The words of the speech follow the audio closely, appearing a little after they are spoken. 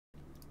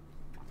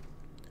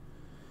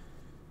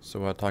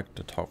So I'd like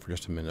to talk for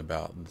just a minute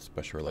about the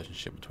special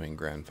relationship between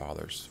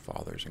grandfathers,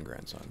 fathers, and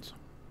grandsons,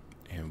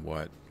 and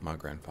what my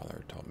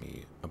grandfather taught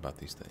me about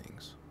these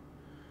things.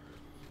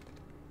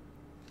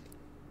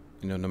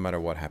 No matter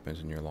what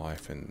happens in your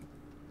life and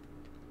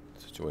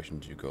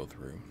situations you go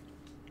through,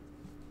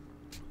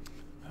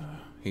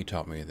 he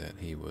taught me that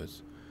he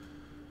was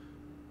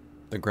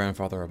the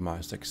grandfather of my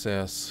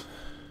success,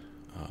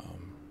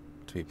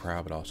 to be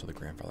proud, but also the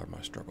grandfather of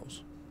my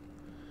struggles.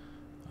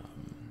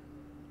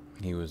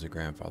 He was a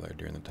grandfather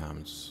during the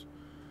times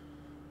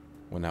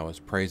when I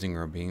was praising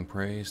or being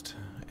praised,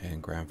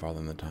 and grandfather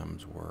in the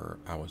times where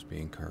I was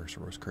being cursed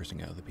or was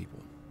cursing out other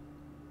people.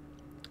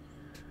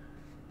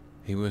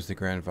 He was the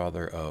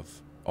grandfather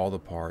of all the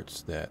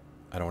parts that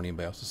I don't want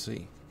anybody else to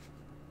see.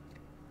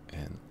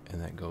 And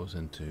that goes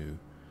into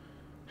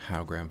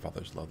how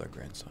grandfathers love their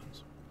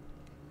grandsons.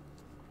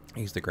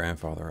 He's the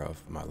grandfather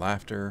of my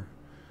laughter,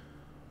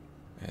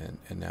 and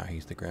now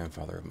he's the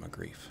grandfather of my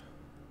grief.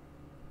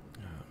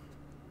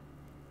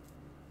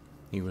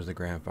 He was the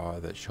grandfather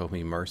that showed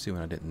me mercy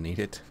when I didn't need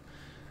it,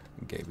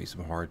 gave me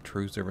some hard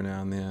truths every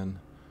now and then,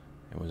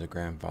 and was a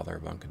grandfather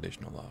of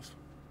unconditional love.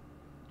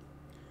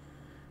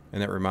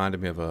 And that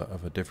reminded me of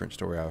a different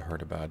story I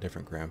heard about a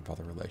different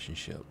grandfather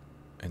relationship,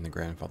 and the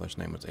grandfather's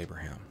name was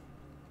Abraham.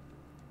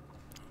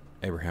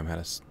 Abraham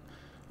had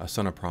a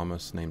son of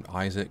promise named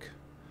Isaac.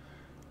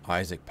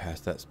 Isaac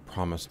passed that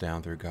promise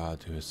down through God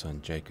to his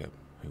son Jacob,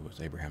 who was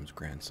Abraham's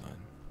grandson.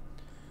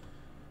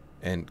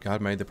 And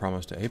God made the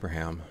promise to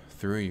Abraham,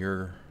 through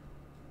your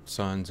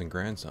sons and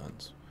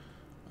grandsons,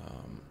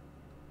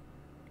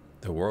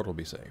 the world will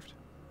be saved.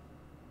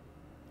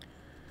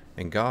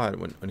 And God,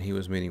 when he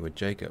was meeting with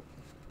Jacob,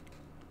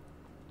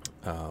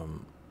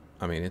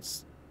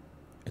 it's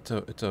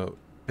a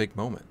big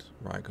moment,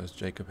 right? Because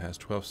Jacob has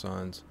 12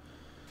 sons.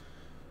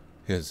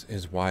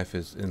 His wife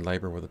is in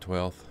labor with the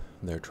 12th.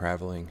 They're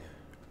traveling,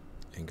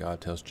 and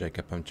God tells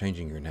Jacob, "I'm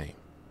changing your name.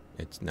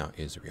 It's now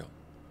Israel."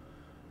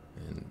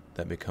 And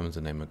that becomes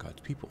the name of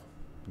God's people,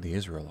 the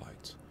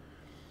Israelites.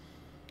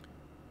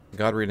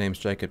 God renames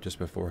Jacob just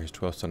before his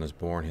 12th son is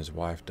born. His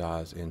wife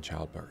dies in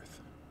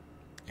childbirth,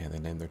 and they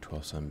name their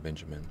 12th son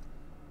Benjamin.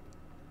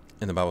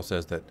 And the Bible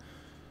says that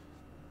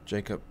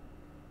Jacob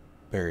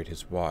buried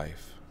his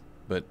wife,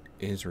 but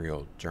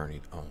Israel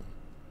journeyed on,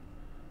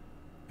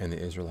 and the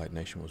Israelite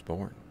nation was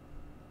born.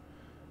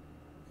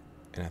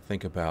 And I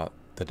think about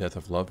the death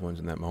of loved ones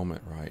in that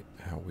moment, right?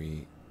 How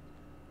we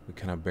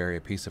kind of bury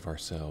a piece of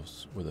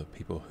ourselves with the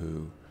people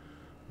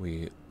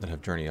that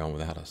have journeyed on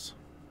without us,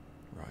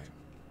 right?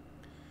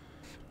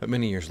 But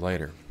many years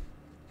later,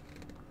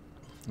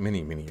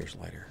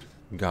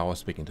 God was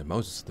speaking to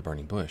Moses at the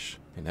burning bush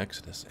in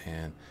Exodus,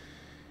 and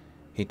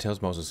he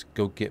tells Moses,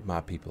 "Go get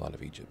my people out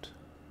of Egypt."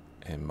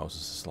 And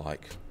Moses is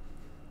like,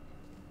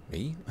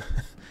 "Me?"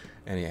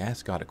 And he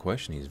asks God a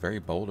question. He's very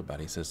bold about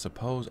it. He says,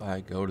 "Suppose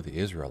I go to the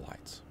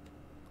Israelites,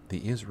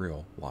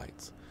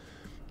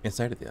 and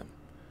say to them,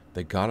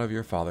 'The God of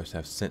your fathers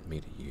have sent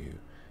me to you,'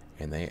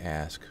 and they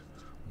ask,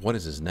 'What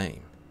is his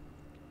name?'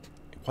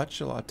 What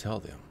shall I tell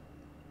them?"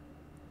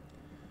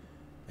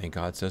 And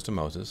God says to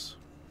Moses,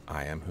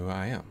 "I am who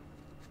I am.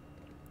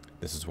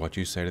 This is what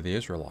you say to the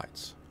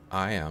Israelites.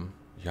 I am,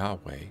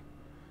 Yahweh,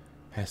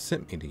 has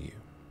sent me to you."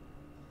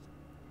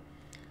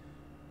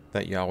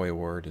 That Yahweh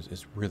word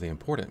is really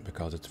important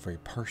because it's a very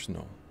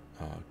personal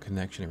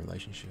connection and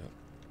relationship.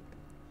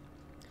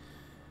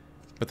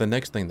 But the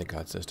next thing that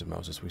God says to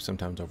Moses, we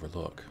sometimes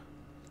overlook.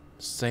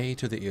 "Say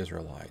to the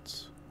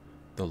Israelites,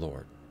 the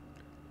Lord,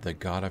 the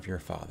God of your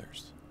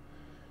fathers,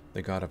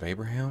 the God of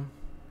Abraham,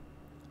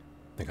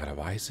 the God of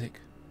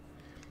Isaac,"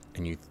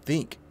 and you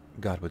think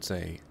God would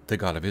say, "the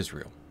God of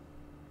Israel,"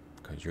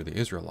 because you're the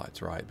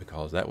Israelites, right?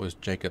 Because that was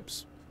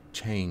Jacob's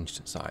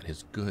changed side,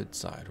 his good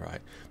side,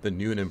 right? The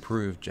new and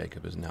improved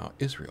Jacob is now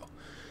Israel.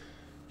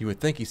 You would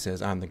think he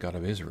says, "I'm the God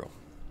of Israel."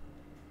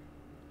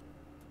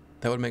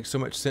 That would make so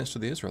much sense to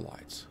the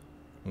Israelites.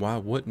 Why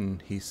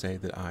wouldn't he say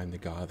that I'm the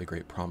God of the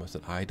great promise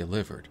that I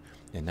delivered,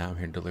 and now I'm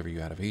here to deliver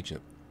you out of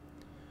Egypt?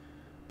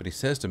 But he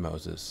says to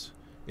Moses,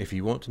 if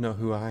you want to know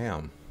who I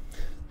am,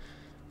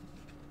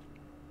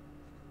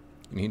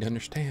 you need to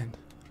understand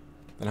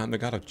that I'm the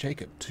God of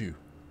Jacob too.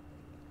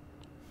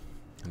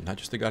 I'm not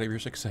just the God of your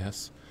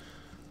success,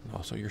 but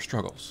also your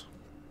struggles.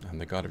 I'm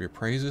the God of your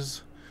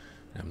praises,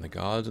 and I'm the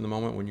God in the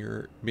moment when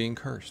you're being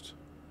cursed.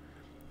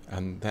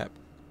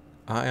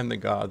 I am the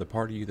God, the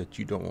part of you that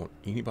you don't want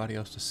anybody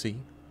else to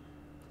see.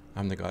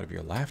 I'm the God of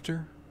your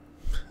laughter.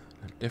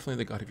 I'm definitely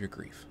the God of your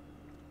grief.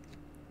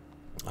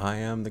 I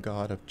am the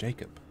God of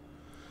Jacob.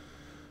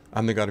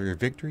 I'm the God of your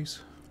victories.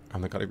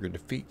 I'm the God of your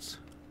defeats.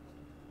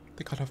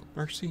 The God of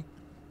mercy,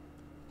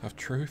 of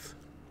truth,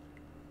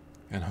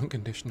 and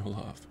unconditional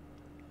love.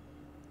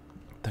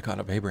 The God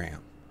of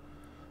Abraham,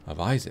 of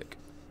Isaac,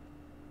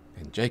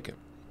 and Jacob.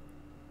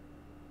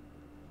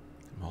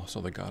 I'm also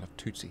the God of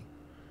Tootsie,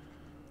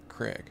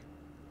 Craig,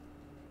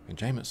 and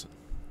Jameson,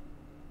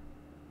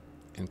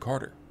 and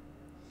Carter.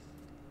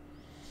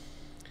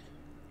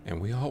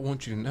 And we all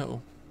want you to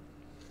know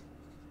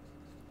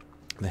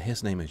that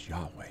his name is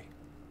Yahweh.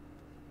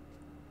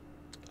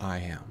 I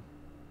am.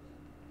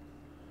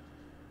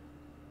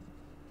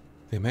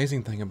 The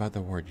amazing thing about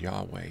the word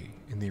Yahweh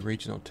in the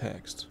original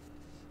text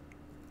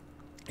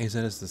is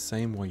that it's the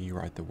same way you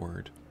write the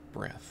word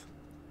breath.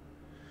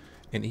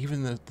 And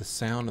even the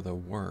sound of the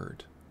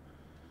word,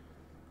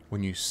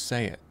 when you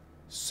say it,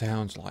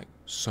 sounds like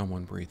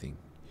someone breathing.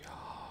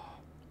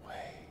 Yahweh.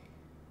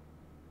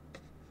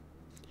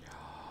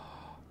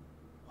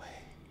 Yahweh.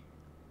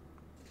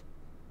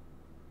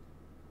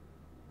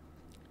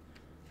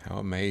 How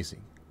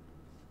amazing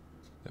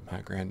that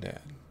my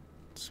granddad,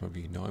 some of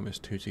you know him as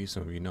Tootsie,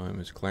 some of you know him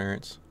as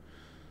Clarence,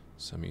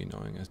 some of you know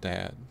him as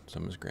Dad,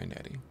 some as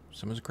Granddaddy,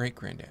 some as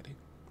Great-Granddaddy.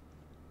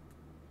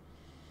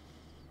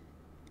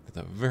 But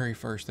the very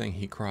first thing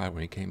he cried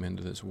when he came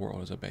into this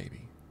world as a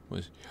baby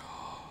was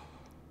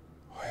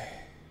Yahweh.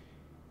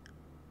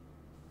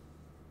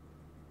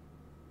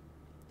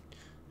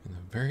 And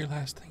the very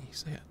last thing he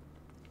said,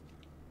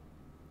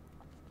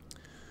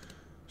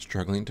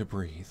 struggling to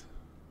breathe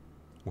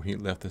when he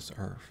left this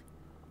earth,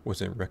 was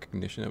in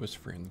recognition of his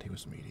friend he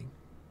was meeting.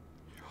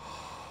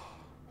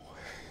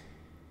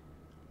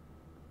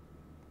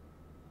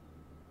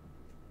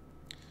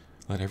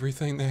 Let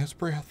everything that has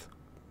breath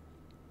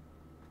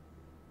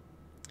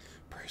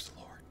praise the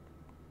Lord.